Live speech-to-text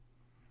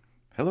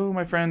Hello,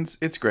 my friends.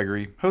 It's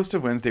Gregory, host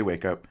of Wednesday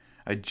Wake Up.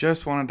 I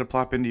just wanted to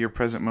plop into your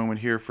present moment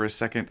here for a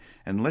second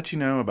and let you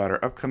know about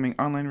our upcoming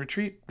online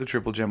retreat, the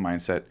Triple Gem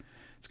Mindset.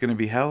 It's going to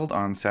be held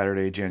on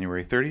Saturday,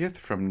 January 30th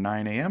from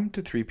 9 a.m.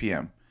 to 3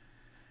 p.m.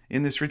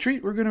 In this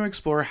retreat, we're going to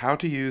explore how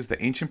to use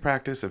the ancient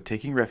practice of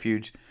taking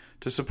refuge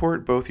to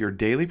support both your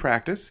daily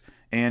practice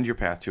and your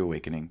path to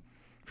awakening.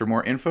 For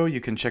more info,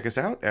 you can check us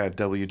out at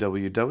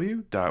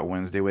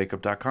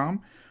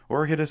www.wednesdaywakeup.com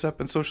or hit us up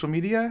on social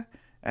media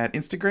at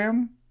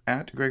Instagram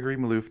at Gregory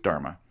Maloof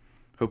Dharma.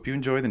 Hope you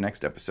enjoy the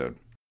next episode.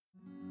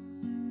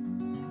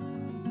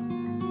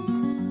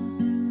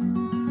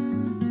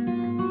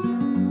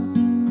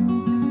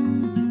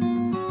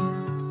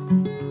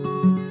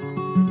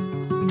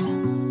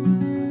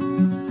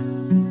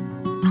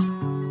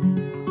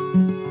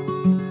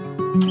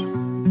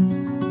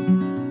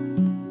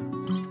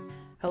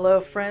 Hello,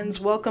 friends.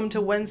 Welcome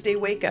to Wednesday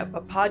Wake Up, a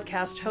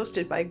podcast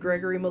hosted by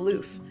Gregory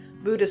Maloof,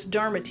 Buddhist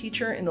Dharma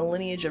teacher in the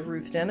lineage of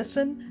Ruth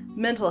Denison,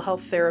 mental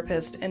health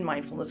therapist, and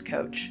mindfulness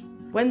coach.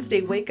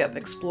 Wednesday Wake Up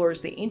explores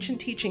the ancient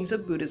teachings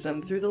of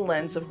Buddhism through the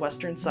lens of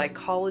Western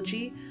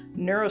psychology,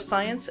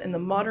 neuroscience, and the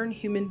modern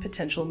human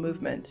potential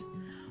movement.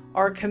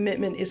 Our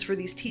commitment is for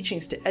these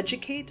teachings to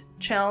educate,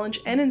 challenge,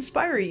 and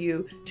inspire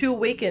you to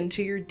awaken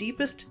to your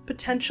deepest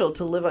potential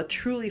to live a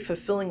truly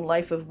fulfilling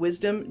life of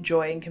wisdom,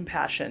 joy, and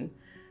compassion.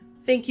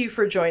 Thank you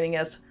for joining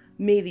us.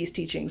 May these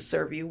teachings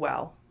serve you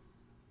well.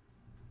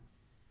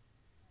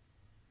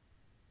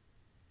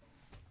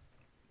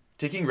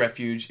 Taking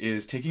refuge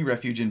is taking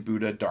refuge in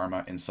Buddha,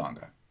 Dharma, and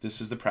Sangha.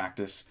 This is the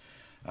practice.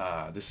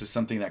 This is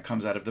something that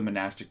comes out of the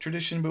monastic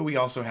tradition, but we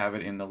also have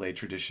it in the lay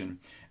tradition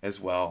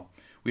as well.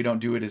 We don't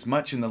do it as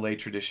much in the lay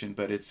tradition,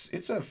 but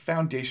it's a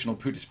foundational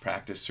Buddhist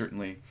practice,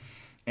 certainly.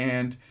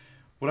 And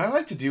what I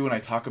like to do when I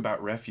talk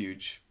about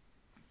refuge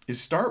is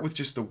start with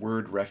just the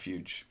word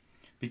refuge,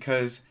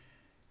 because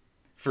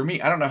for me,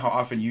 I don't know how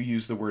often you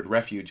use the word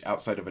refuge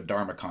outside of a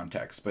Dharma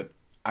context, but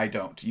I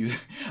don't.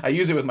 I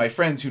use it with my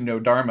friends who know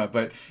Dharma,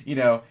 but,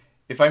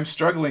 if I'm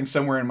struggling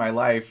somewhere in my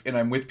life and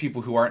I'm with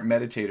people who aren't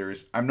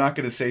meditators, I'm not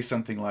going to say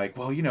something like,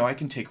 well, I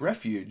can take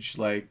refuge,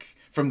 like,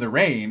 from the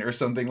rain or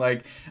something.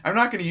 Like, I'm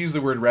not going to use the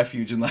word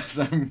refuge unless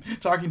I'm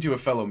talking to a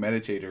fellow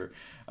meditator.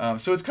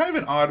 So it's kind of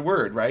an odd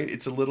word, right?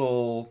 It's a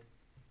little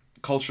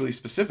culturally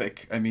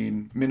specific,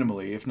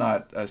 minimally, if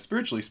not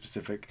spiritually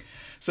specific.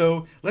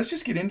 So let's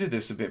just get into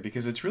this a bit,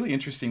 because it's really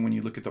interesting when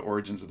you look at the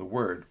origins of the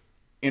word.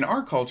 In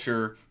our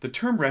culture, the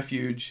term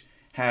refuge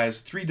has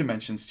three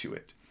dimensions to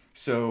it.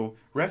 So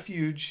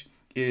refuge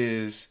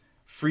is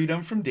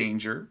freedom from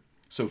danger,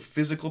 so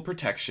physical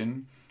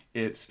protection.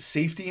 It's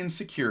safety and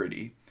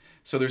security.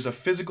 So there's a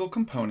physical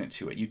component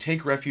to it. You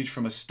take refuge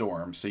from a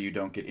storm so you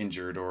don't get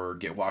injured or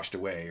get washed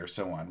away or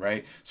so on,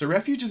 right? So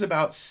refuge is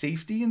about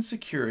safety and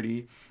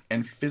security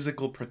and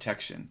physical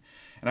protection.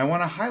 And I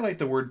want to highlight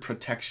the word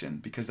protection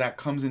because that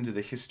comes into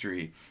the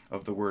history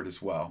of the word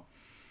as well.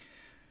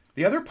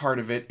 The other part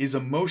of it is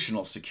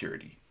emotional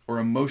security or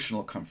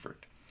emotional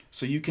comfort.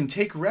 So you can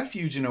take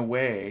refuge in a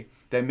way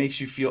that makes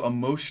you feel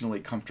emotionally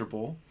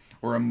comfortable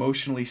or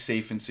emotionally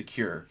safe and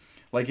secure.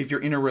 Like if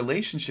you're in a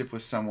relationship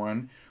with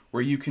someone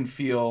where you can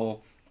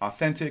feel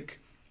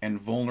authentic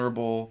and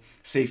vulnerable,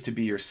 safe to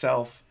be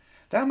yourself,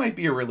 that might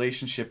be a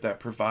relationship that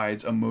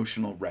provides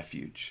emotional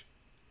refuge.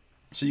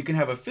 So you can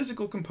have a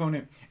physical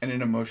component and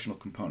an emotional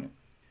component.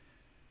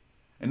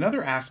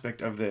 Another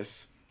aspect of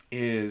this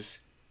is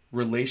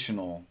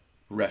relational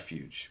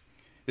refuge.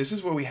 This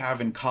is what we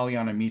have in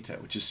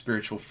Kalyanamitta, which is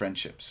spiritual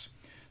friendships.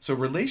 So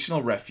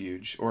relational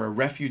refuge, or a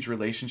refuge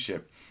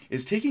relationship,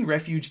 is taking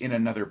refuge in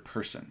another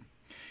person.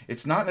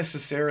 It's not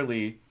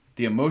necessarily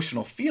the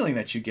emotional feeling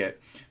that you get,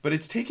 but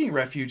it's taking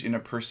refuge in a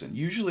person.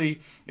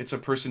 Usually it's a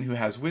person who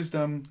has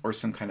wisdom or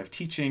some kind of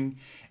teaching,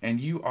 and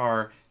you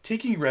are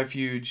taking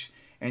refuge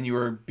and you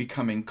are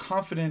becoming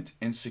confident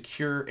and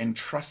secure and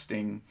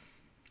trusting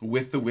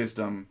with the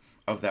wisdom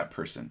of that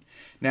person.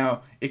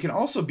 Now, it can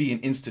also be an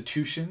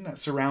institution that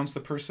surrounds the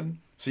person,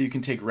 so you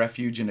can take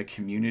refuge in a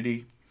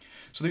community.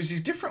 So there's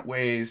these different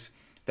ways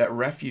that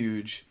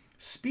refuge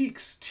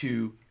speaks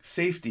to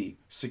safety,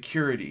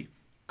 security,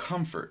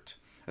 comfort,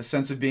 a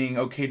sense of being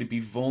okay to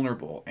be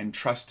vulnerable and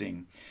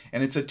trusting.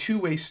 And it's a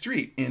two-way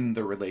street in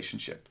the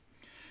relationship.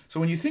 So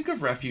when you think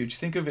of refuge,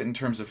 think of it in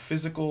terms of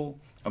physical,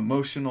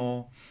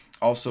 emotional,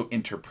 also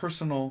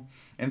interpersonal,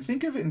 and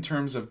think of it in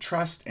terms of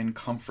trust and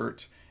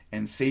comfort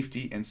and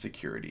safety and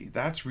security.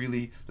 That's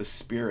really the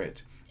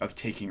spirit of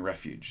taking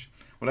refuge.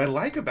 What I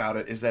like about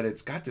it is that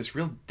it's got this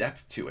real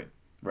depth to it,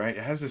 right?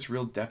 It has this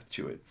real depth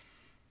to it.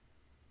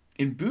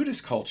 In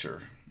Buddhist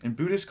culture,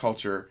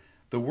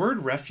 the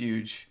word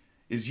refuge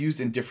is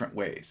used in different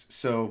ways.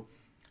 So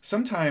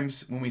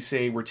sometimes when we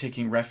say we're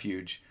taking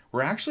refuge,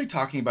 we're actually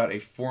talking about a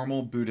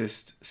formal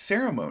Buddhist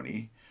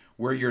ceremony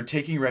where you're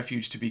taking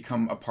refuge to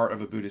become a part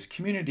of a Buddhist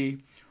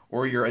community,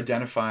 or you're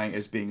identifying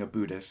as being a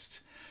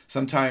Buddhist.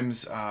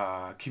 Sometimes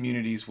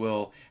communities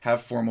will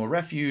have formal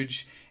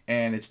refuge,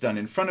 and it's done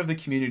in front of the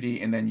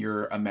community, and then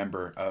you're a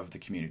member of the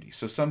community.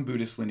 So some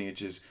Buddhist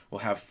lineages will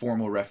have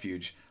formal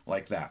refuge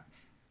like that.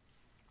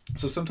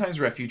 So sometimes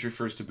refuge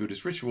refers to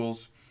Buddhist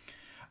rituals.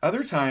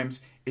 Other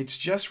times, it's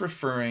just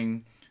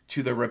referring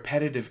to the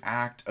repetitive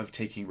act of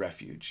taking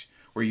refuge,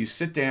 where you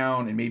sit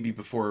down and maybe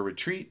before a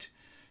retreat,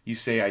 you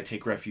say, I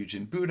take refuge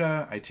in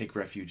Buddha, I take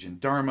refuge in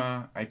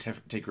Dharma, I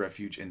take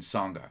refuge in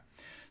Sangha.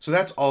 So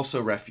that's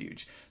also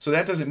refuge. So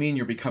that doesn't mean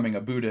you're becoming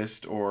a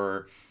Buddhist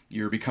or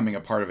you're becoming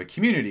a part of a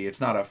community.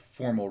 It's not a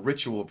formal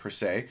ritual per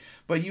se,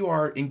 but you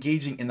are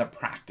engaging in the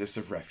practice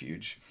of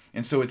refuge.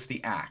 And so it's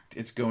the act.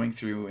 It's going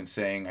through and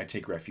saying, I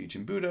take refuge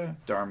in Buddha,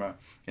 Dharma,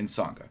 and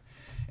Sangha.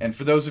 And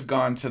for those who've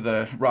gone to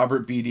the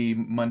Robert Beatty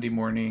Monday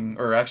morning,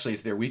 or actually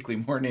it's their weekly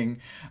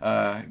morning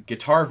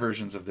guitar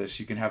versions of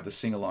this, you can have the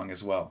sing-along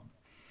as well.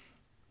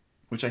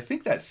 Which I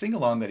think that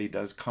sing-along that he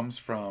does comes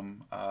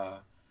from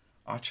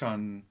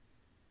Achan...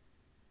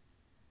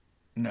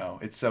 No,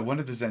 it's one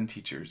of the Zen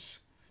teachers.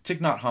 Thich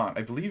Nhat Hanh.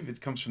 I believe it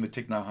comes from the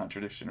Thich Nhat Hanh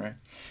tradition, right?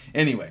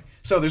 Anyway,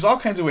 so there's all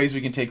kinds of ways we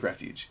can take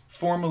refuge.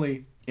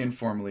 Formally,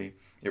 informally,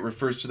 it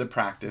refers to the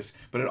practice,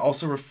 but it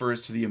also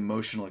refers to the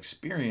emotional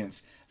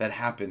experience that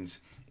happens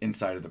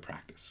inside of the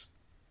practice.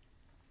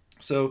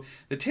 So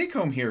the take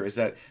home here is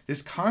that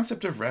this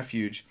concept of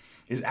refuge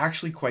is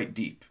actually quite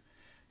deep.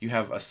 You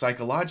have a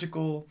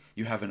psychological,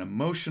 you have an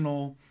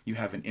emotional, you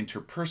have an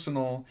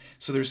interpersonal.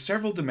 So there's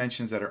several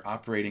dimensions that are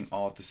operating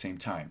all at the same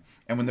time.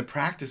 And when the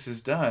practice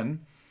is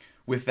done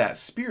with that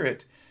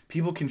spirit,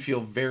 people can feel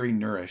very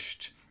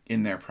nourished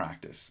in their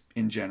practice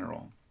in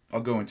general.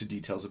 I'll go into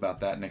details about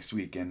that next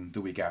week and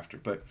the week after.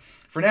 But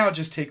for now,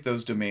 just take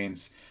those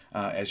domains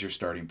as your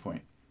starting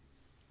point.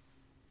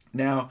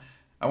 Now,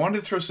 I wanted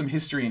to throw some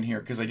history in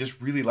here because I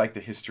just really like the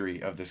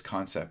history of this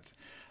concept.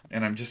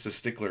 And I'm just a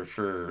stickler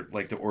for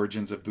like the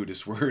origins of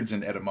Buddhist words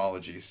and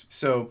etymologies.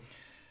 So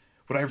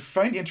what I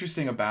find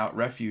interesting about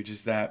refuge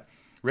is that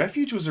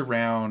refuge was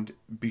around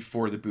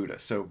before the Buddha.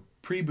 So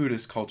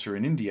pre-Buddhist culture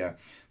in India,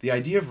 the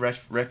idea of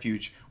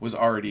refuge was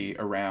already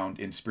around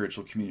in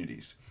spiritual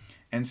communities.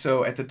 And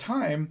so at the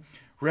time,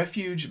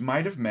 refuge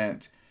might have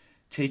meant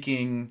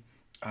taking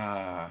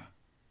a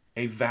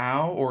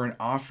vow or an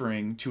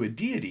offering to a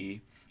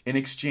deity in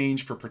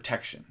exchange for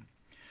protection.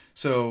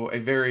 So a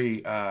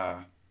very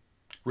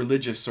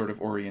religious sort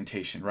of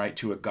orientation, right,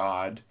 to a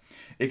god.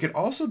 It could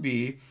also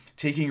be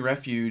taking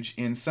refuge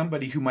in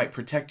somebody who might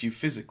protect you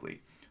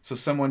physically. So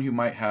someone who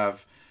might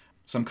have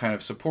some kind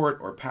of support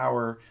or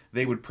power,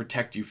 they would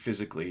protect you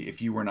physically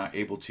if you were not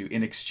able to,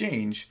 in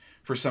exchange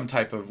for some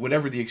type of,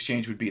 whatever the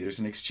exchange would be. There's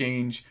an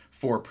exchange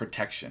for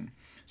protection.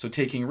 So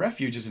taking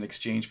refuge is an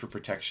exchange for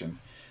protection.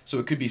 So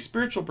it could be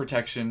spiritual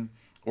protection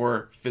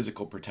or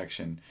physical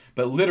protection,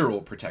 but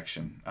literal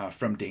protection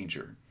from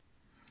danger.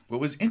 What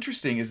was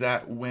interesting is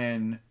that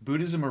when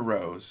Buddhism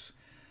arose,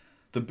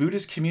 the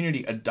Buddhist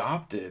community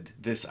adopted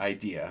this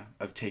idea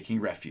of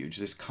taking refuge,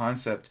 this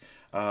concept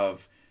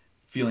of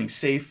feeling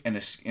safe and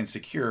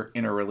secure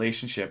in a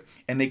relationship,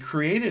 and they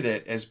created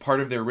it as part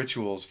of their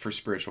rituals for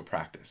spiritual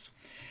practice.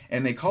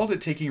 And they called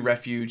it taking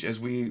refuge, as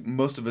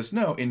most of us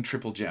know, in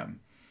Triple Gem,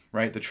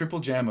 right? The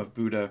Triple Gem of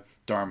Buddha,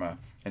 Dharma,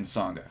 and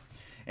Sangha.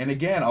 And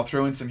again, I'll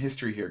throw in some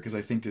history here because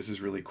I think this is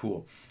really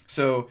cool.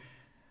 So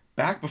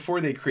back before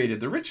they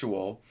created the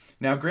ritual,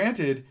 now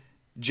granted,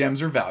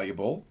 gems are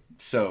valuable,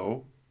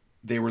 so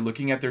they were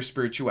looking at their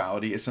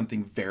spirituality as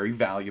something very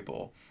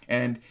valuable.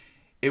 And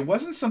it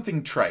wasn't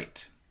something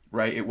trite,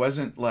 right? It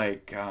wasn't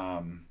like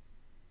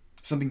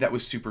something that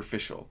was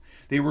superficial.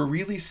 They were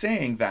really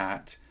saying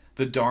that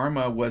the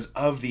Dharma was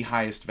of the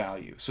highest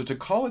value. So to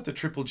call it the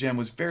Triple Gem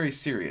was very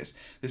serious.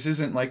 This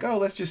isn't like, oh,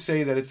 let's just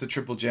say that it's the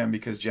Triple Gem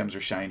because gems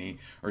are shiny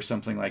or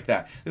something like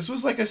that. This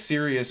was like a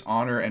serious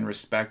honor and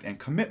respect and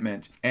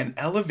commitment and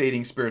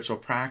elevating spiritual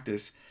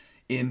practice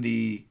in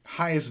the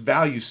highest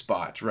value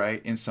spot,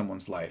 right, in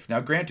someone's life. Now,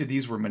 granted,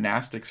 these were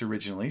monastics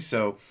originally,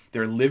 so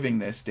they're living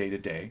this day to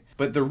day.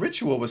 But the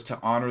ritual was to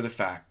honor the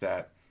fact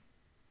that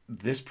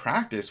this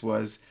practice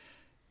was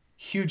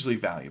hugely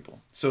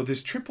valuable. So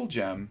this Triple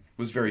Gem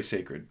was very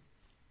sacred.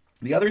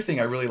 The other thing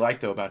I really like,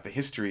 though, about the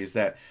history is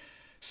that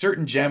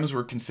certain gems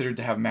were considered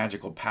to have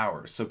magical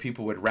powers. So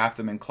people would wrap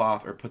them in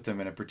cloth or put them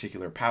in a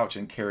particular pouch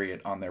and carry it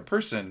on their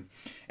person.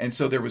 And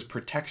so there was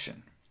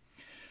protection.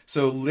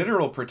 So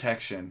literal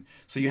protection.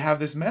 So you have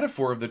this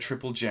metaphor of the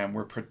Triple Gem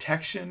where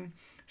protection,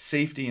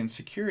 safety, and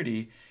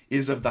security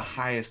is of the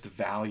highest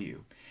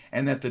value.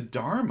 And that the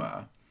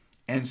Dharma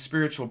and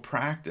spiritual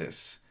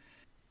practice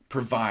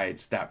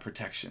provides that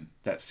protection,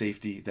 that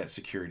safety, that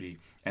security,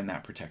 and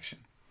that protection.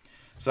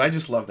 So I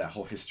just love that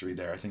whole history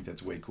there. I think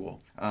that's way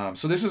cool.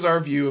 So this is our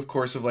view, of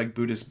course, of like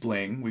Buddhist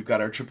bling. We've got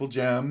our Triple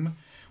Gem,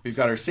 we've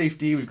got our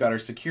safety, we've got our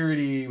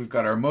security, we've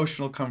got our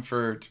emotional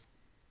comfort.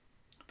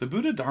 The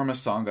Buddha Dharma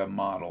Sangha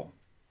model.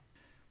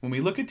 When we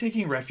look at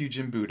taking refuge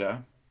in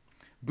Buddha,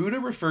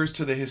 Buddha refers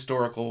to the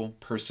historical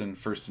person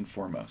first and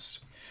foremost.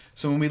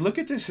 So when we look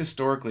at this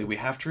historically, we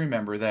have to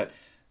remember that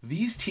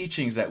these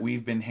teachings that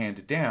we've been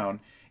handed down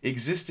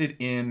existed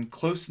in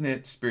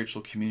close-knit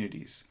spiritual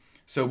communities.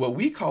 So what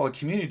we call a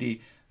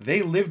community,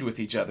 they lived with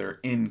each other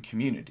in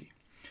community.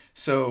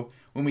 So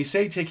when we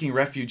say taking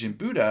refuge in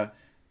Buddha,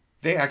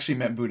 they actually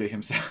meant Buddha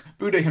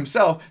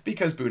himself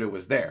because Buddha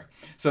was there.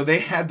 So they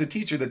had the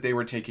teacher that they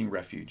were taking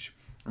refuge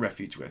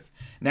with.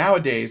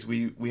 Nowadays,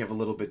 we have a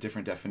little bit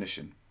different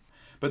definition.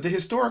 But the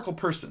historical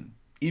person,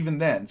 even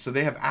then, so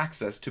they have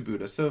access to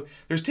Buddha. So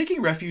there's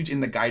taking refuge in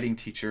the guiding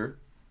teacher,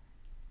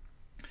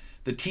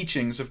 the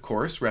teachings, of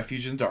course,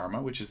 refuge in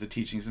Dharma, which is the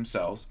teachings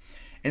themselves,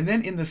 and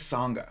then in the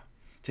Sangha,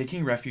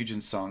 taking refuge in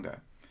Sangha.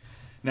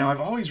 Now,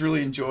 I've always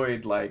really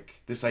enjoyed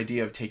this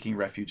idea of taking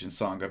refuge in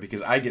Sangha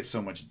because I get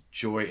so much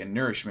joy and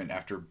nourishment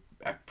after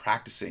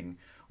practicing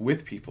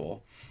with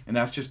people, and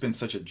that's just been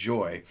such a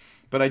joy.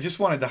 But I just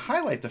wanted to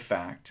highlight the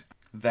fact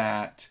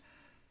that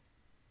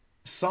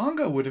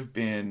Sangha would have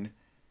been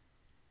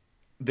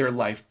their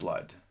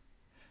lifeblood.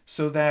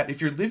 So that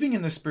if you're living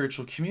in the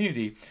spiritual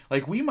community,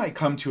 we might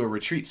come to a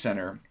retreat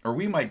center or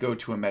we might go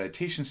to a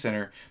meditation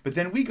center, but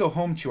then we go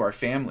home to our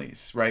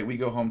families, right? We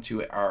go home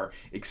to our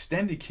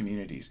extended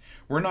communities.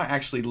 We're not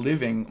actually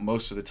living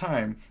most of the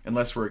time,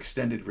 unless we're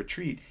extended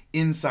retreat,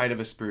 inside of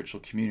a spiritual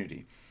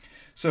community.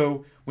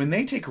 So when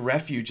they take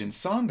refuge in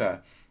Sangha,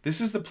 this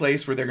is the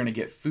place where they're going to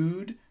get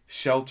food,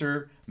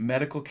 shelter,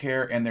 medical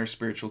care, and their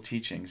spiritual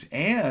teachings.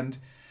 And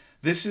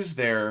this is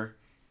their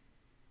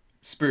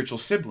spiritual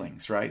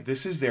siblings, right?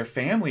 This is their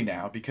family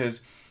now,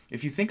 because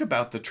if you think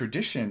about the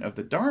tradition of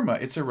the Dharma,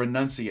 it's a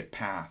renunciate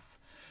path.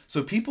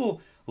 So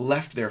people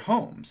left their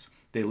homes,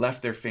 they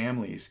left their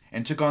families,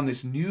 and took on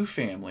this new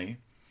family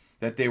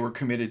that they were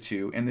committed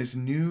to, and this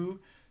new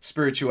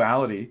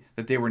spirituality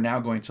that they were now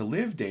going to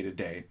live day to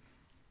day.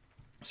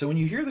 So when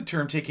you hear the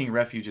term taking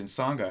refuge in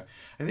Sangha,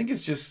 I think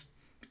it's just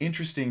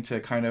interesting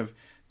to kind of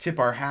tip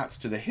our hats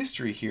to the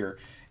history here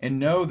and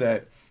know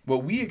that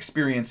what we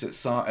experience as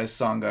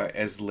Sangha,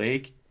 as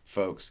lay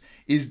folks,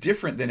 is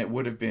different than it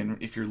would have been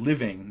if you're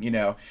living,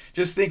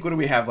 Just think, what do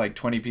we have,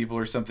 20 people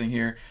or something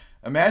here?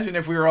 Imagine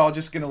if we were all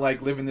just going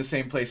to live in the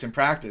same place and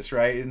practice,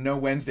 right? And no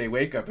Wednesday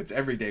wake up, it's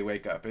everyday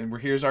wake up. And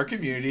here's our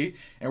community,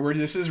 and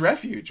this is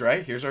refuge,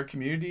 right? Here's our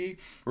community.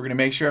 We're going to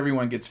make sure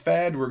everyone gets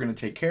fed. We're going to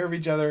take care of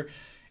each other.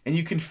 And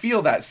you can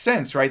feel that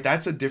sense, right?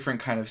 That's a different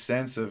kind of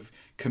sense of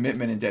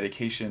commitment and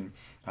dedication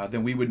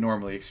than we would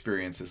normally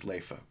experience as lay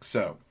folks.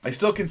 So I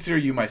still consider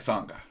you my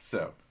Sangha.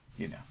 So,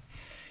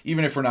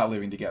 even if we're not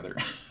living together.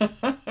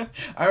 I'm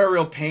a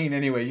real pain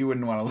anyway. You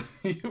wouldn't want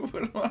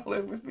to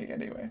live with me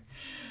anyway.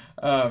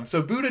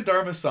 So Buddha,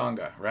 Dharma,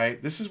 Sangha, right?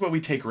 This is what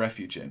we take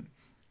refuge in.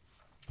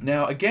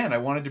 Now, again, I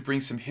wanted to bring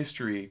some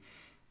history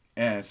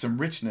and some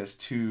richness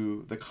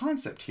to the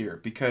concept here,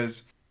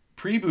 because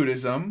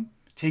pre-Buddhism,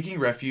 taking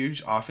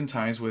refuge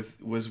oftentimes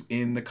was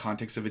in the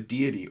context of a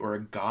deity or a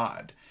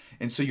god.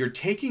 And so you're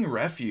taking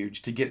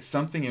refuge to get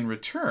something in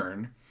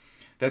return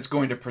that's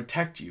going to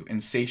protect you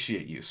and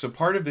satiate you. So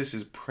part of this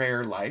is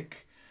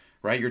prayer-like,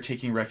 right? You're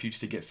taking refuge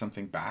to get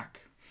something back.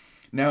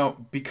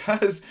 Now,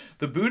 because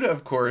the Buddha,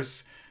 of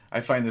course,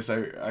 I find this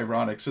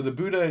ironic. So the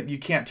Buddha, you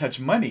can't touch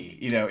money,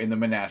 in the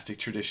monastic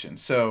tradition.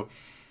 So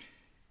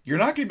you're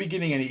not going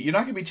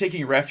to be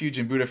taking refuge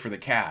in Buddha for the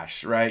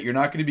cash, right? You're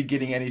not going to be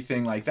getting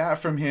anything like that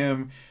from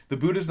him. The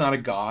Buddha's not a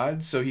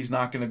god, so he's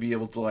not going to be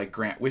able to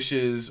grant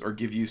wishes or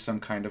give you some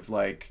kind of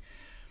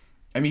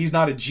he's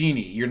not a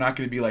genie. You're not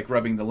going to be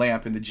rubbing the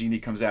lamp and the genie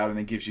comes out and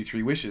then gives you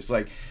 3 wishes.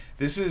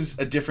 This is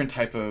a different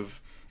type of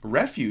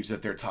refuge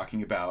that they're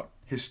talking about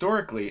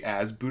historically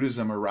as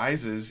Buddhism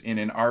arises in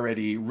an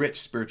already rich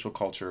spiritual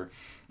culture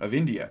of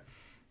India.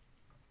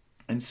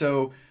 And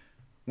so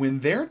when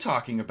they're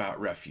talking about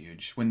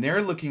refuge, when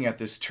they're looking at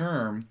this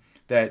term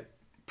that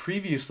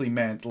previously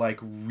meant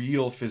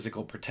real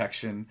physical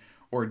protection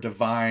or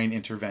divine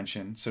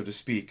intervention, so to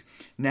speak,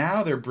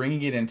 now they're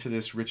bringing it into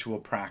this ritual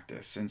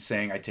practice and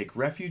saying, I take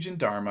refuge in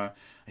Dharma,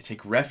 I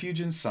take refuge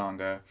in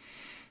Sangha,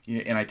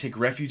 and I take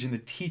refuge in the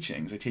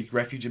teachings, I take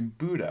refuge in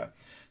Buddha.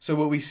 So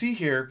what we see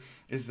here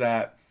is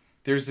that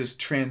there's this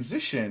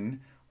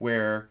transition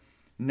where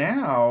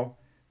now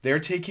they're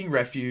taking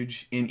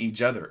refuge in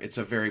each other. It's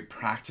a very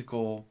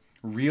practical,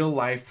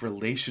 real-life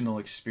relational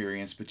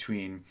experience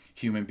between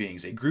human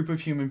beings, a group of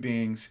human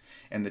beings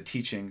and the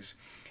teachings.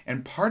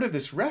 And part of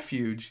this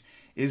refuge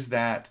is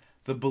that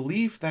the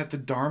belief that the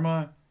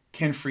Dharma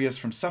can free us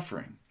from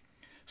suffering.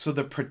 So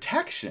the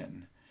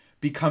protection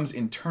becomes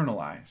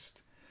internalized.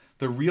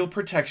 The real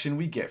protection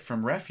we get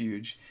from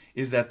refuge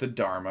is that the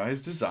Dharma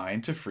is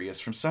designed to free us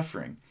from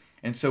suffering.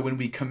 And so when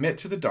we commit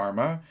to the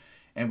Dharma,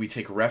 and we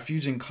take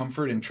refuge and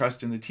comfort and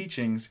trust in the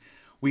teachings,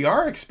 we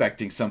are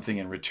expecting something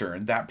in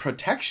return. That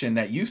protection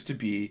that used to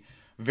be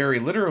very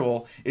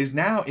literal is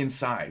now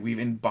inside. We've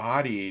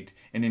embodied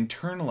and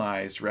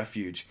internalized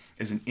refuge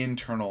as an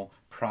internal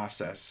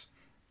process,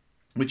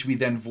 which we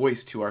then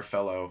voice to our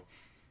fellow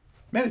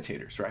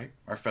meditators, right?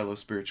 Our fellow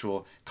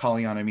spiritual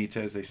Kalyanamitta,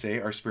 as they say,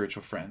 our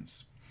spiritual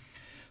friends.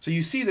 So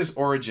you see this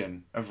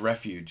origin of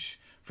refuge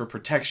for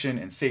protection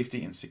and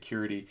safety and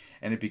security,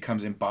 and it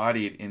becomes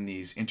embodied in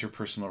these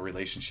interpersonal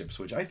relationships,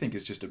 which I think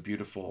is just a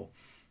beautiful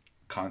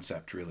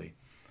concept, really.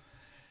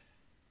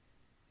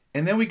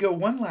 And then we go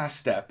one last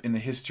step in the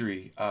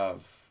history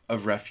of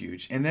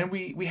refuge, and then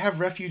we have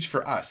refuge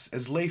for us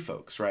as lay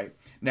folks, right?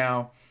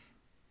 Now,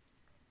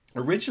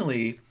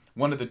 Originally,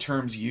 one of the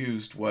terms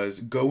used was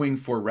going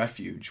for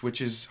refuge,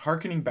 which is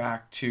hearkening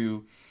back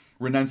to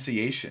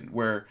renunciation,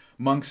 where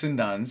monks and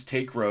nuns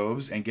take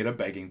robes and get a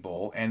begging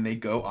bowl and they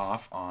go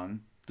off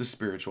on the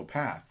spiritual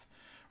path,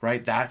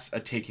 right? That's a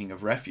taking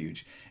of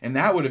refuge. And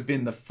that would have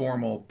been the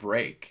formal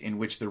break in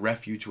which the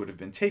refuge would have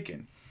been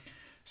taken.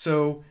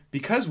 So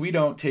because we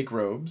don't take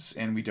robes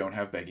and we don't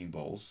have begging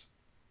bowls,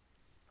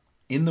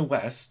 in the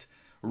West,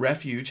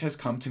 refuge has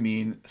come to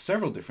mean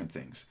several different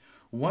things.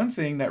 One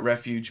thing that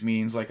refuge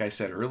means, like I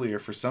said earlier,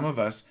 for some of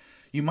us,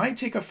 you might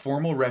take a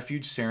formal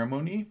refuge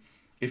ceremony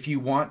if you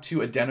want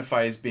to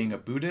identify as being a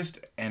Buddhist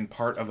and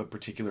part of a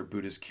particular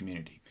Buddhist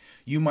community.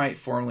 You might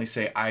formally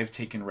say, I've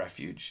taken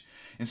refuge.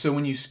 And so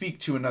when you speak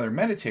to another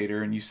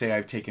meditator and you say,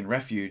 I've taken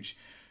refuge,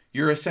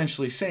 you're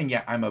essentially saying,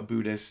 yeah, I'm a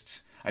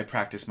Buddhist, I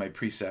practice my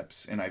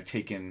precepts, and I've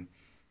taken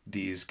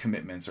these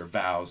commitments or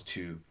vows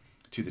to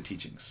the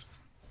teachings.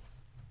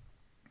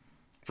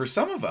 For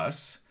some of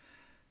us,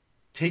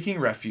 taking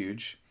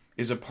refuge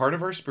is a part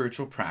of our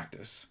spiritual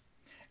practice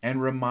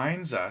and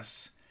reminds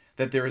us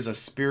that there is a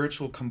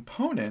spiritual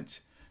component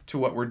to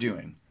what we're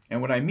doing.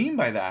 And what I mean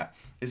by that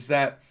is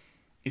that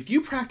if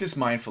you practice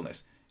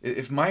mindfulness,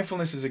 if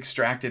mindfulness is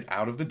extracted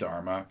out of the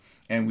Dharma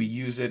and we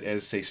use it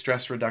as, say,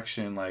 stress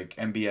reduction like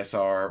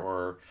MBSR,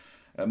 or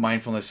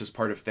mindfulness as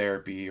part of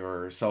therapy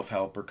or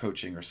self-help or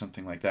coaching or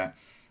something like that,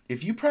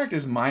 if you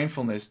practice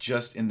mindfulness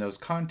just in those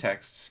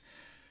contexts,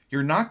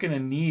 you're not going to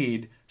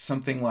need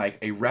something like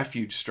a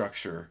refuge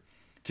structure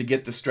to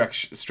get the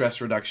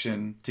stress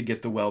reduction, to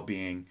get the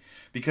well-being,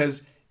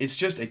 because it's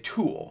just a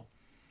tool.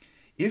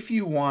 If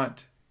you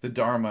want the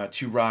Dharma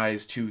to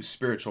rise to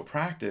spiritual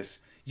practice,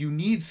 you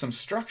need some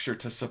structure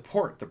to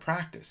support the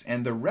practice.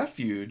 And the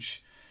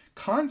refuge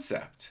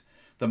concept,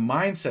 the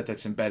mindset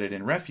that's embedded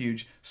in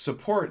refuge,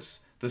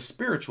 supports the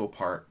spiritual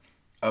part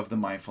of the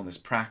mindfulness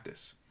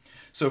practice.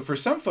 So for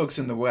some folks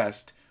in the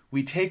West,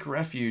 we take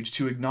refuge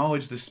to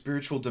acknowledge the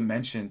spiritual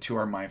dimension to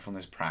our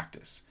mindfulness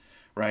practice,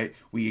 right?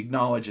 We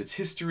acknowledge its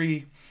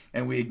history,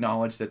 and we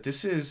acknowledge that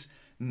this is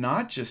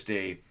not just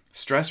a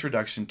stress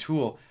reduction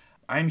tool.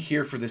 I'm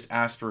here for this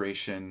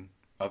aspiration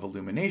of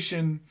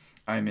illumination.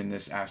 I'm in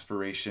this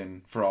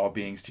aspiration for all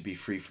beings to be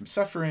free from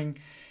suffering.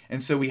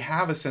 And so we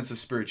have a sense of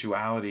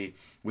spirituality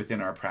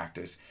within our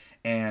practice.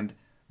 And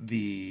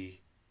the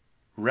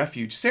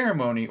refuge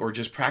ceremony, or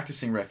just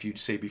practicing refuge,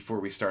 say before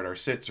we start our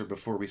sits or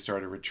before we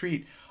start a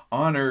retreat,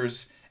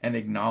 honors and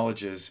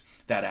acknowledges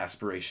that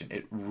aspiration.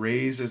 It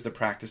raises the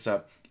practice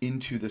up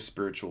into the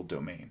spiritual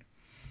domain.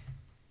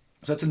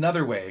 So that's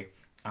another way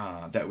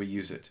that we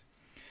use it.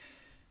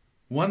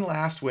 One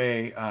last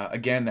way,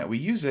 again, that we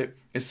use it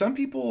is some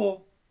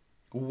people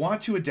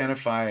want to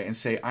identify and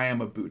say, I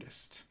am a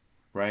Buddhist,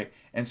 right?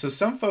 And so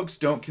some folks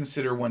don't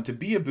consider one to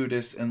be a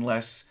Buddhist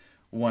unless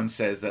one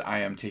says that I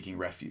am taking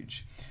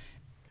refuge.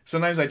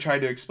 Sometimes I try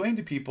to explain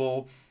to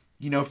people,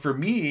 for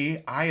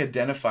me, I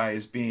identify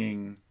as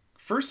being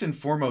first and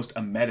foremost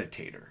a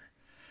meditator.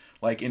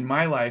 Like in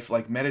my life,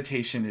 like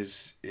meditation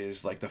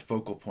is like the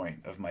focal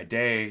point of my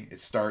day. It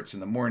starts in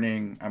the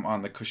morning. I'm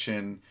on the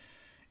cushion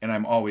and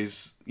I'm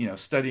always,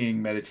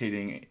 studying,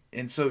 meditating.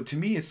 And so to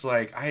me, it's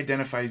like I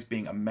identify as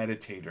being a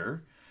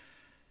meditator.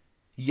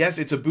 Yes,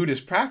 it's a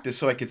Buddhist practice,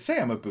 so I could say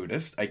I'm a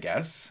Buddhist, I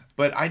guess.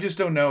 But I just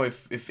don't know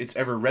if it's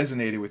ever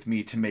resonated with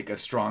me to make a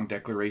strong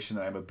declaration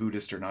that I'm a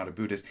Buddhist or not a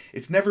Buddhist.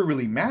 It's never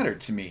really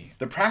mattered to me.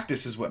 The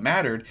practice is what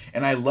mattered,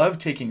 and I love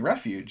taking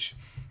refuge.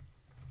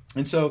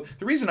 And so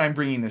the reason I'm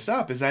bringing this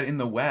up is that in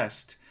the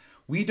West,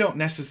 we don't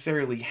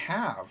necessarily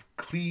have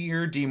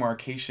clear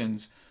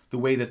demarcations the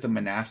way that the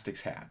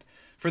monastics had.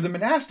 For the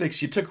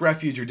monastics, you took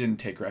refuge or didn't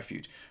take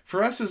refuge.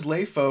 For us as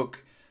lay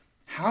folk,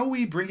 how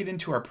we bring it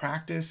into our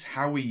practice,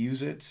 how we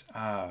use it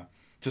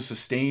to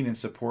sustain and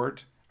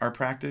support our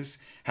practice,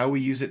 how we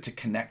use it to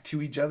connect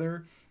to each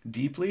other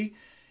deeply,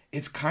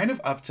 it's kind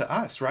of up to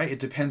us, right? It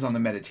depends on the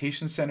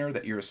meditation center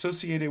that you're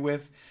associated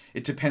with.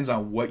 It depends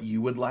on what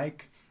you would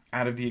like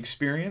out of the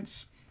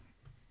experience.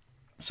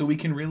 So we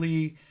can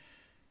really,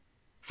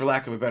 for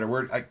lack of a better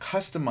word,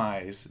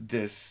 customize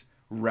this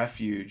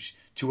refuge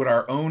to what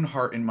our own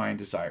heart and mind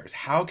desires.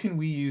 How can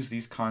we use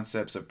these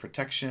concepts of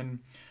protection,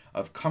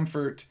 of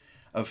comfort,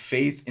 of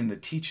faith in the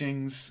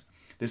teachings,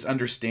 this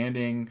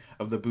understanding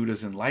of the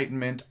Buddha's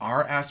enlightenment,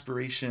 our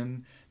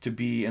aspiration to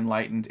be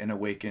enlightened and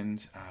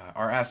awakened,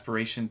 our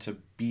aspiration to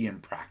be in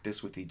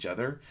practice with each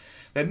other?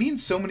 That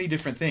means so many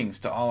different things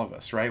to all of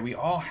us, right? We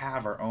all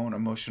have our own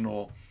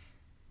emotional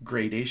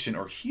gradation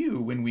or hue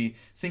when we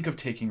think of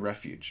taking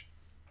refuge.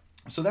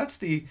 So that's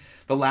the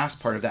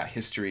last part of that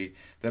history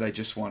that I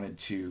just wanted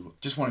to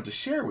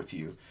share with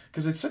you,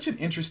 because it's such an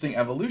interesting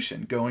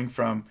evolution going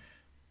from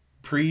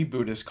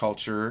pre-Buddhist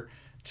culture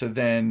to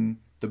then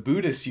the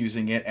Buddhists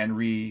using it and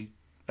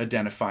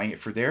re-identifying it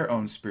for their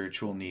own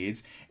spiritual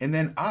needs, and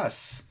then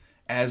us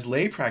as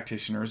lay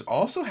practitioners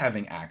also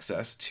having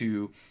access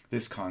to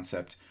this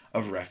concept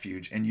of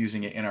refuge and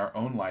using it in our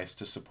own lives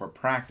to support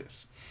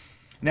practice.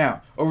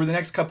 Now, over the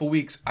next couple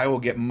weeks, I will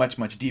get much,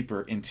 much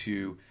deeper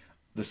into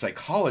the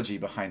psychology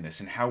behind this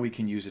and how we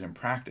can use it in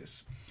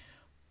practice.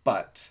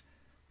 But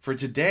For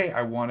today,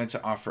 I wanted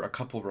to offer a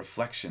couple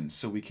reflections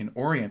so we can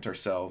orient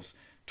ourselves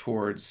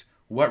towards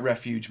what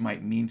refuge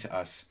might mean to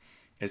us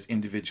as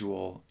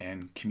individual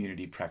and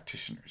community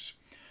practitioners.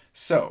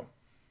 So,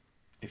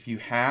 if you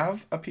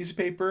have a piece of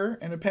paper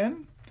and a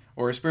pen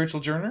or a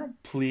spiritual journal,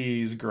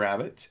 please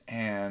grab it.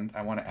 And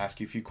I want to ask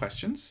you a few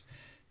questions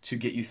to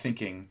get you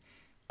thinking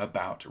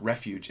about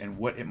refuge and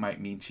what it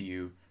might mean to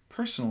you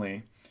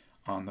personally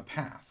on the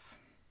path.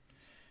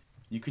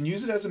 You can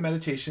use it as a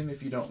meditation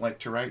if you don't like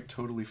to write,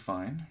 totally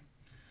fine.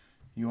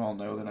 You all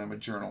know that I'm a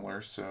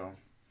journaler, so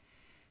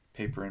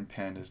paper and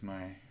pen is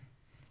my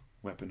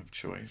weapon of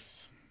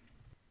choice.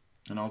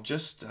 And I'll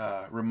just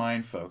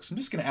remind folks, I'm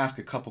just going to ask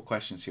a couple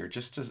questions here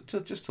just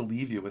to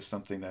leave you with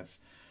something that's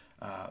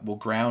will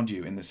ground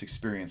you in this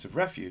experience of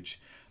refuge.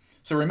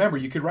 So remember,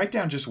 you could write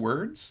down just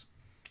words,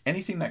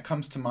 anything that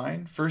comes to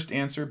mind, first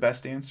answer,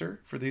 best answer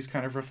for these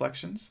kind of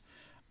reflections.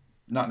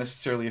 Not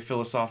necessarily a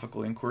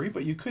philosophical inquiry,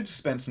 but you could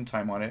spend some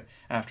time on it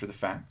after the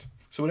fact.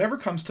 So whatever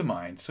comes to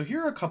mind. So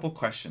here are a couple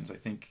questions I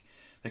think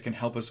that can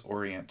help us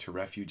orient to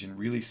refuge and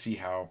really see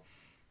how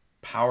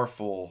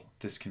powerful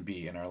this can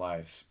be in our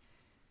lives.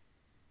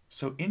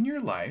 So in your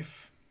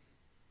life,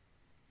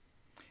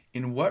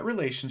 in what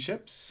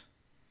relationships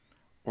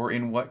or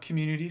in what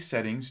community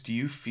settings do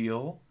you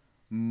feel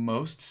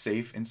most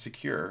safe and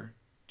secure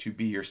to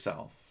be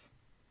yourself?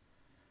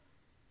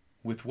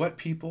 With what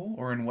people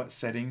or in what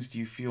settings do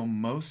you feel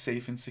most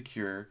safe and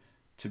secure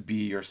to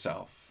be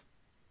yourself?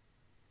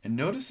 And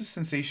notice the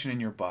sensation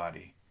in your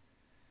body.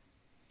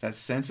 That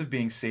sense of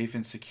being safe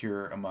and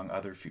secure among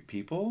other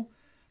people,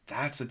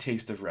 that's a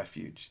taste of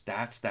refuge.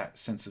 That's that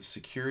sense of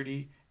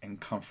security and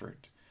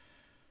comfort.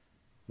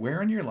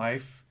 Where in your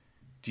life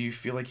do you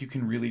feel like you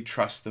can really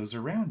trust those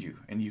around you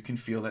and you can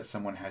feel that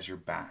someone has your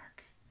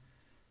back?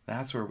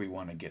 That's where we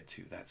want to get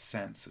to, that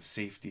sense of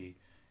safety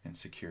and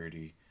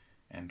security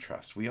and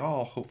trust. We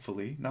all,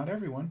 hopefully, not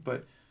everyone,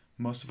 but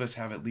most of us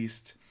have at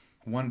least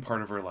one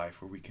part of our life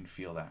where we can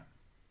feel that.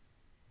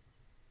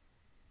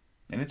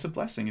 And it's a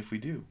blessing if we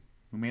do.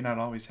 We may not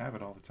always have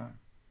it all the time.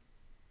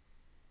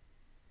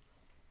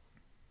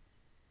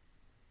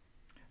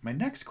 My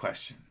next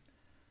question: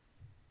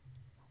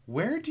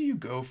 where do you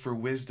go for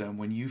wisdom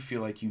when you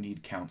feel like you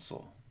need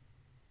counsel?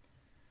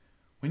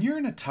 When you're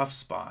in a tough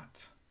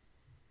spot,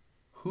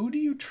 who do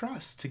you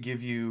trust to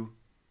give you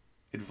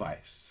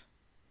advice?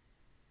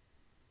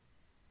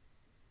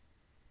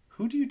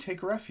 Who do you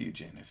take refuge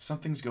in? If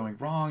something's going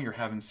wrong, you're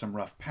having some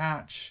rough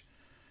patch,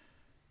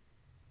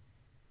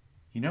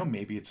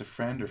 maybe it's a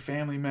friend or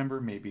family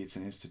member, maybe it's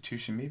an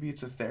institution, maybe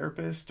it's a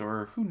therapist,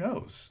 or who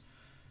knows?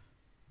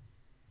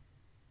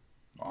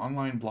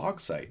 Online blog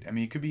site.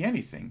 It could be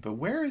anything. But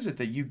where is it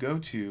that you go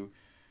to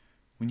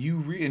when you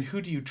and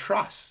who do you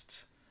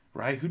trust,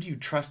 right? Who do you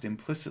trust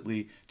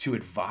implicitly to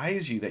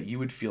advise you that you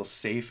would feel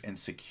safe and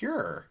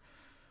secure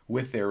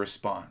with their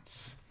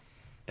response?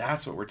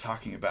 That's what we're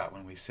talking about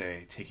when we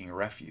say taking a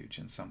refuge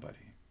in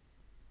somebody.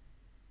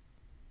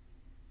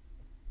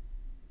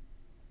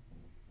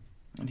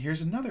 And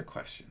here's another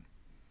question.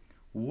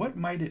 What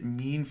might it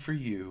mean for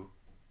you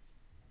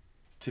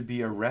to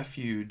be a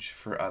refuge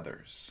for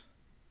others?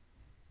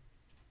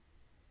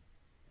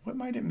 What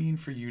might it mean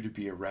for you to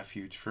be a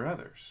refuge for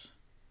others?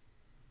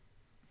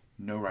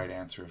 No right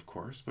answer, of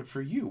course, but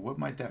for you, what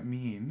might that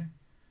mean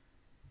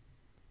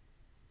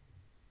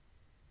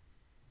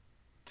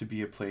to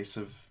be a place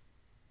of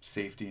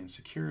safety and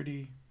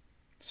security,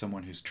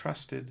 someone who's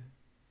trusted?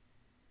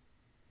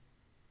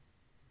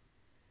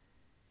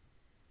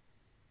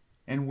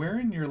 And where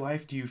in your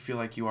life do you feel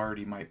like you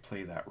already might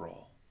play that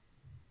role?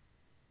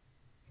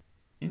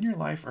 In your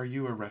life, are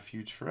you a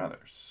refuge for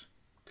others?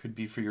 Could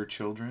be for your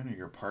children or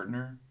your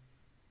partner.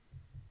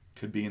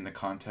 Could be in the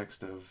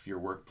context of your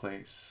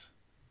workplace,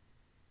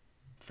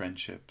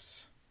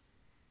 friendships.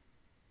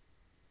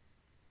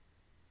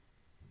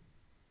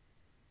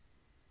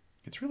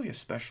 It's really a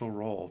special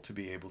role to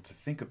be able to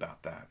think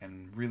about that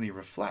and really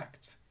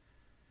reflect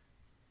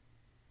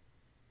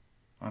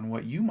on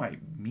what you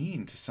might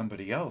mean to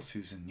somebody else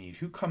who's in need.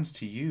 Who comes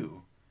to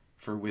you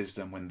for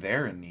wisdom when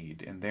they're in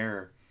need and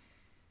they're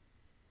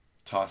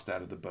tossed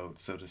out of the boat,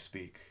 so to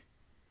speak?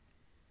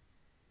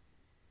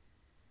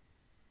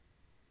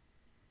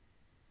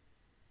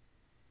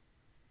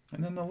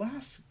 And then the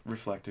last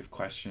reflective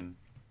question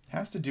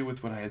has to do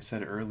with what I had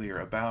said earlier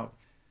about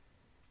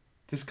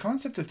this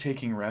concept of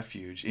taking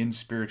refuge in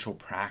spiritual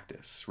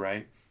practice,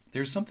 right?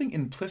 There's something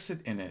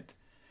implicit in it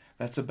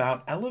that's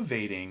about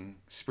elevating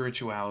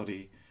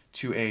spirituality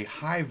to a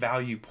high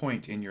value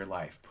point in your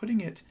life, putting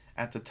it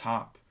at the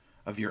top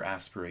of your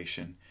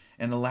aspiration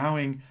and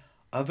allowing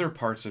other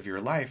parts of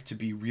your life to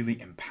be really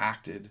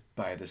impacted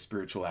by the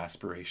spiritual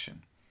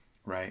aspiration,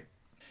 right?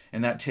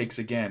 And that takes,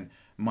 again,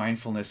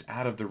 mindfulness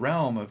out of the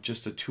realm of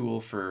just a tool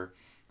for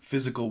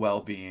physical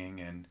well-being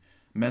and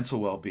mental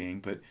well-being,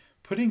 but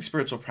putting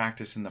spiritual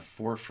practice in the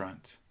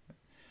forefront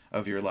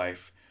of your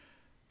life.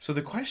 So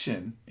the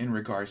question in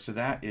regards to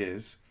that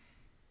is,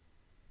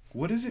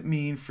 what does it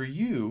mean for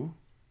you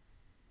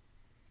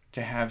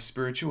to have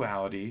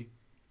spirituality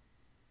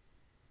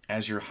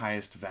as your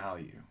highest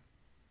value?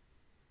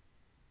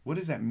 What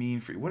does that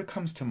mean for you? What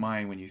comes to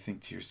mind when you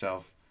think to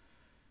yourself,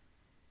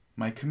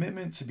 my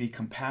commitment to be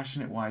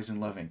compassionate, wise, and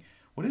loving?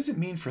 What does it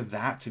mean for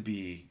that to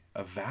be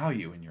a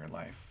value in your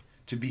life,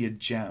 to be a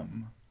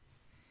gem?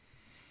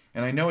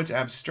 And I know it's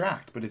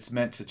abstract, but it's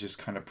meant to just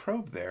kind of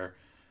probe there.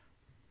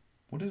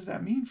 What does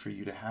that mean for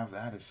you to have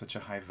that as such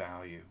a high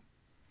value?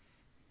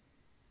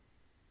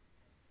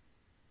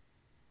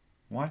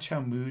 Watch how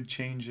mood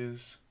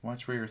changes.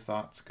 Watch where your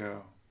thoughts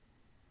go.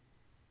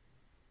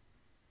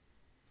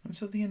 And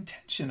so the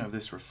intention of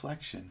this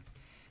reflection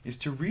is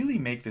to really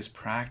make this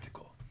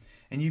practical.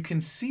 And you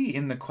can see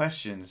in the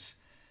questions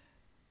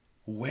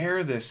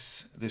where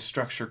this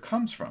structure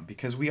comes from,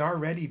 because we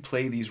already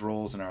play these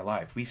roles in our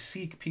life. We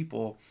seek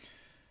people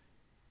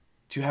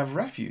to have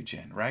refuge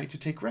in, right? To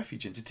take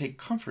refuge in, to take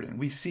comfort in.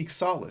 We seek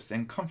solace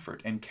and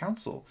comfort and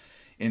counsel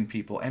in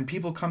people, and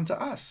people come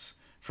to us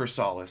for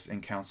solace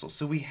and counsel.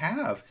 So we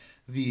have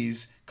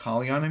these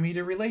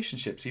Kalyanamita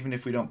relationships, even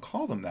if we don't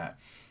call them that.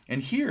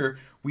 And here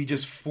we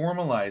just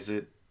formalize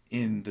it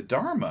in the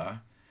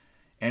Dharma,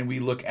 and we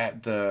look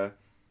at the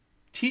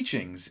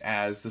teachings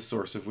as the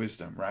source of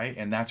wisdom, right?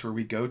 And that's where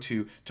we go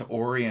to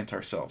orient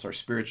ourselves, our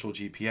spiritual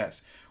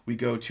GPS. We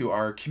go to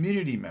our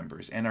community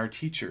members and our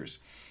teachers.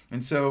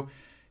 And so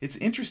it's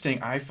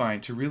interesting, I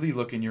find, to really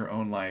look in your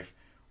own life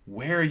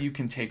where you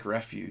can take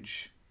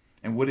refuge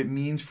and what it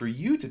means for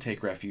you to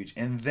take refuge,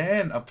 and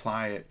then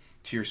apply it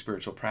to your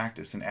spiritual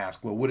practice and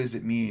ask, well, what does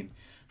it mean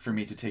for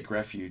me to take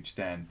refuge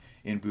then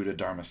in Buddha,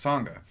 Dharma,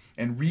 Sangha?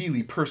 And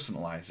really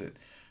personalize it,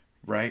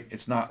 right?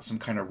 It's not some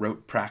kind of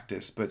rote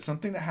practice, but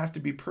something that has to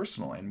be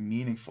personal and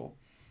meaningful.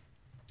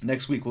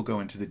 Next week, we'll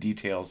go into the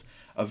details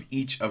of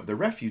each of the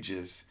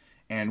refuges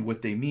and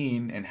what they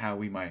mean and how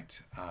we might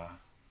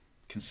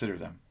consider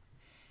them.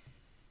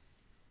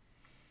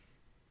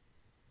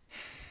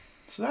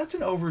 So that's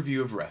an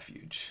overview of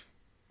refuge.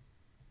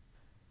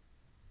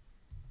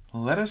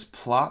 Let us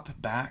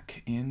plop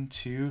back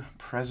into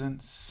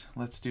presence.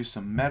 Let's do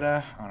some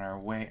metta on our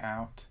way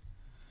out.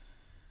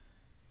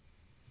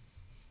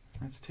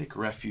 Let's take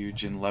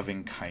refuge in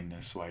loving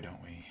kindness, why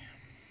don't we?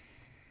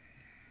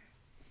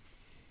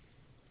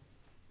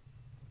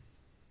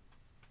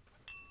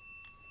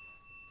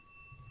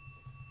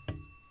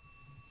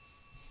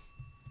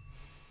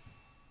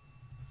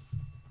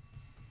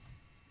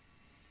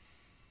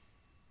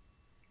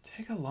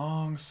 Take a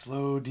long,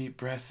 slow, deep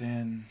breath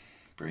in,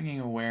 bringing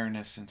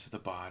awareness into the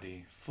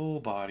body,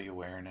 full body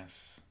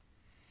awareness.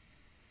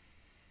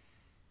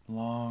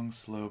 Long,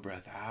 slow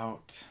breath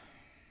out,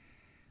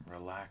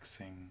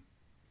 relaxing.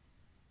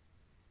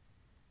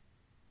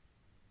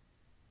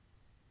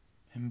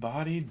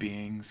 Embodied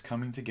beings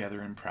coming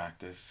together in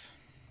practice.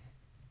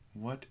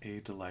 What a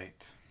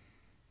delight.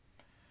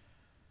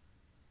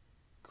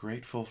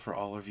 Grateful for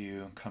all of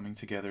you coming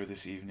together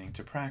this evening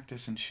to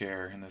practice and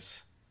share in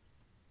this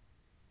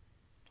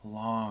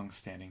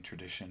long-standing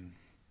tradition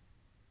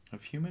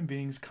of human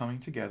beings coming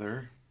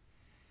together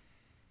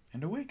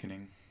and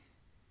awakening,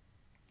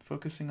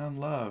 focusing on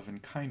love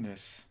and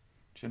kindness,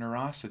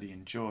 generosity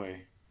and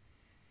joy,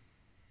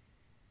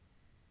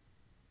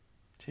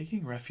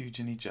 taking refuge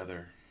in each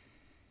other,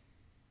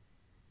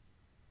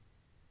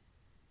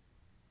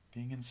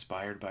 being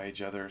inspired by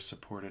each other,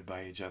 supported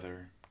by each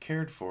other,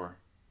 cared for.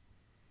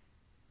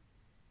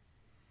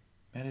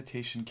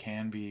 Meditation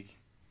can be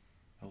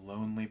a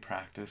lonely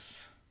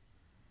practice.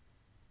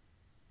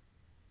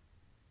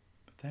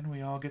 Then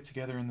we all get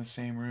together in the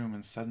same room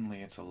and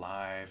suddenly it's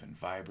alive and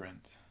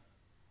vibrant.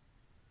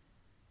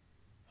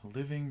 A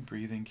living,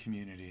 breathing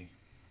community.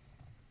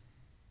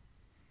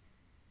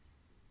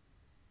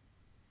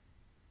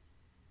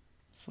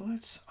 So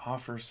let's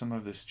offer some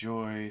of this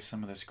joy,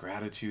 some of this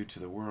gratitude to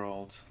the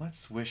world.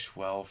 Let's wish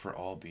well for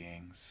all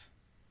beings.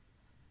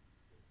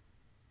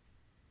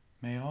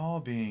 May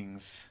all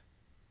beings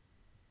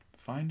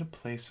find a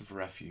place of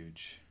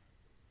refuge.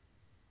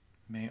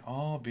 May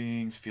all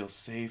beings feel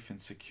safe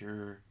and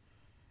secure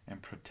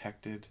and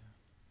protected.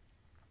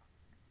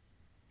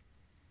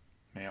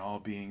 May all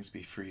beings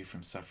be free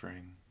from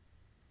suffering.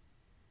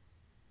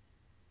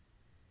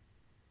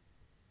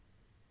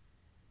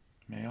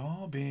 May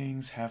all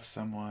beings have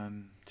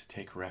someone to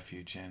take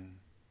refuge in.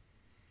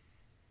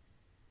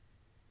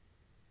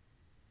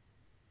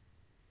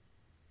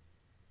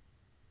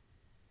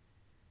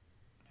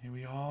 May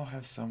we all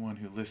have someone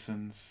who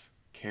listens,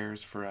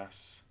 cares for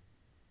us.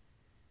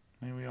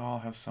 May we all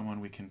have someone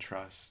we can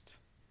trust.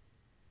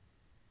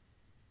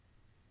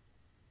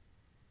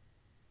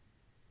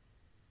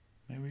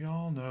 May we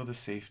all know the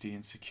safety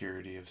and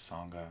security of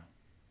Sangha,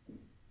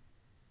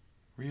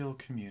 real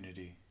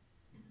community.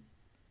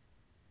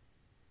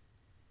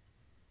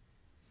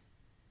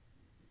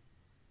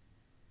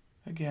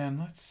 Again,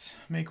 let's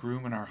make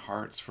room in our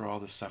hearts for all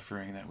the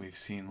suffering that we've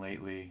seen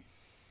lately.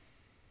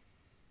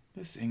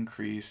 This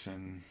increase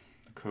in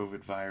the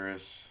COVID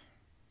virus,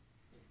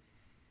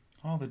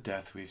 all the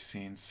death we've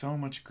seen, so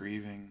much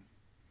grieving,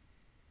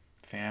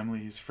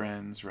 families,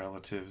 friends,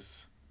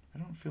 relatives. I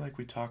don't feel like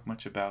we talk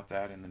much about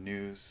that in the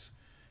news.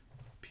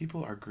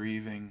 People are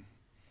grieving.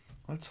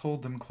 Let's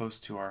hold them close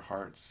to our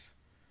hearts.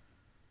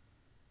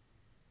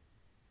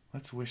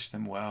 Let's wish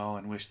them well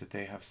and wish that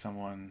they have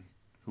someone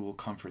who will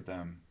comfort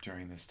them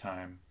during this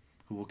time,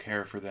 who will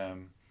care for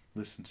them,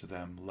 listen to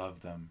them,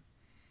 love them,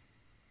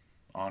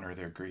 honor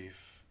their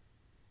grief.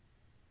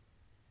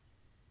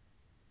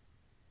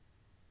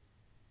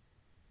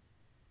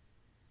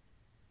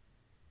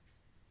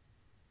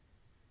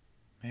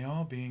 May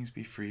all beings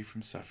be free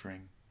from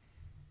suffering.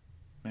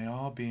 May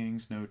all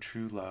beings know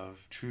true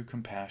love, true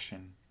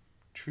compassion,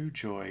 true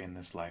joy in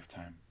this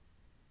lifetime.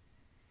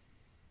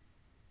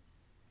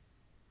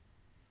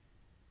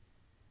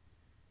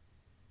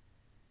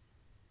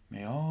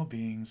 May all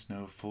beings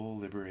know full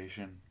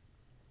liberation.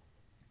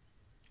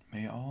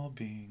 May all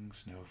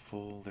beings know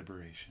full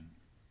liberation.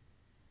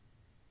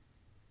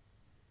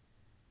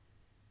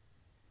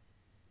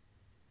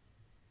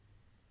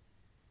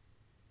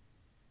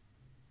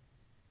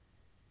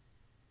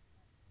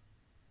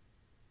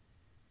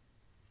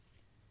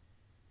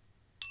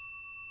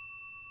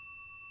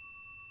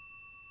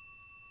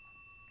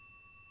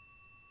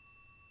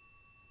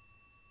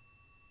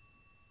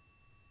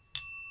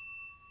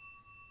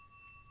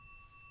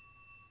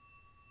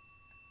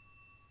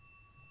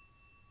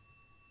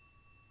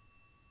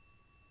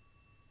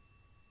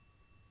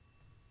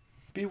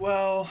 Be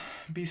well,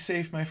 be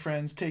safe, my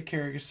friends. Take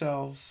care of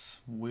yourselves.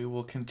 We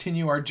will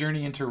continue our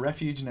journey into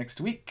refuge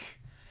next week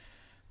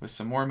with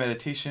some more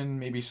meditation,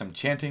 maybe some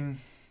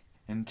chanting.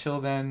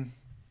 Until then,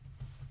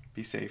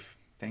 be safe.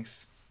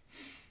 Thanks.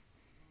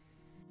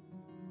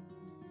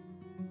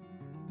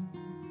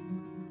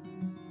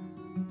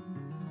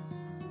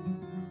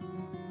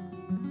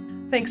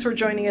 Thanks for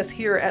joining us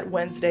here at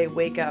Wednesday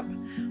Wake Up.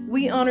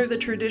 We honor the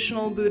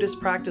traditional Buddhist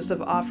practice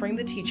of offering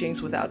the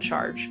teachings without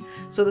charge,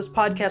 so this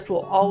podcast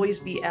will always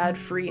be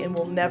ad-free and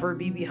will never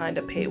be behind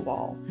a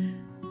paywall.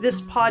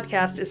 This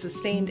podcast is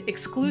sustained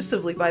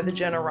exclusively by the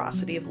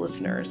generosity of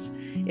listeners.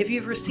 If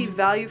you've received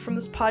value from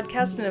this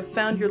podcast and have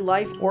found your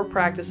life or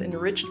practice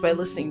enriched by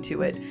listening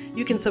to it,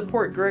 you can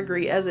support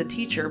Gregory as a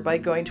teacher by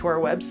going to our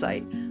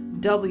website,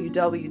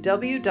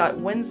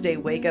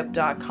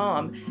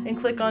 www.wednesdaywakeup.com, and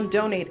click on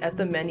Donate at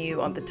the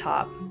menu on the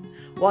top.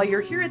 While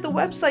you're here at the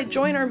website,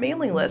 join our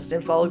mailing list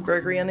and follow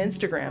Gregory on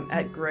Instagram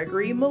at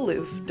Gregory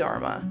Maloof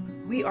Dharma.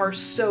 We are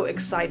so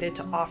excited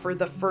to offer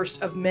the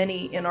first of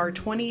many in our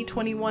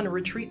 2021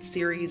 retreat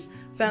series,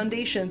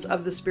 Foundations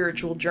of the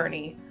Spiritual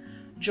Journey.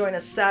 Join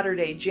us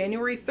Saturday,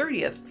 January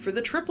 30th for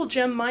the Triple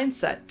Gem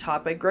Mindset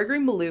taught by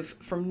Gregory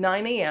Maloof from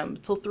 9 a.m.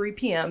 till 3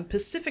 p.m.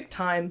 Pacific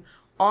Time,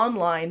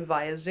 online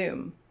via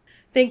Zoom.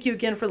 Thank you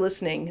again for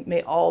listening.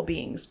 May all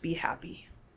beings be happy.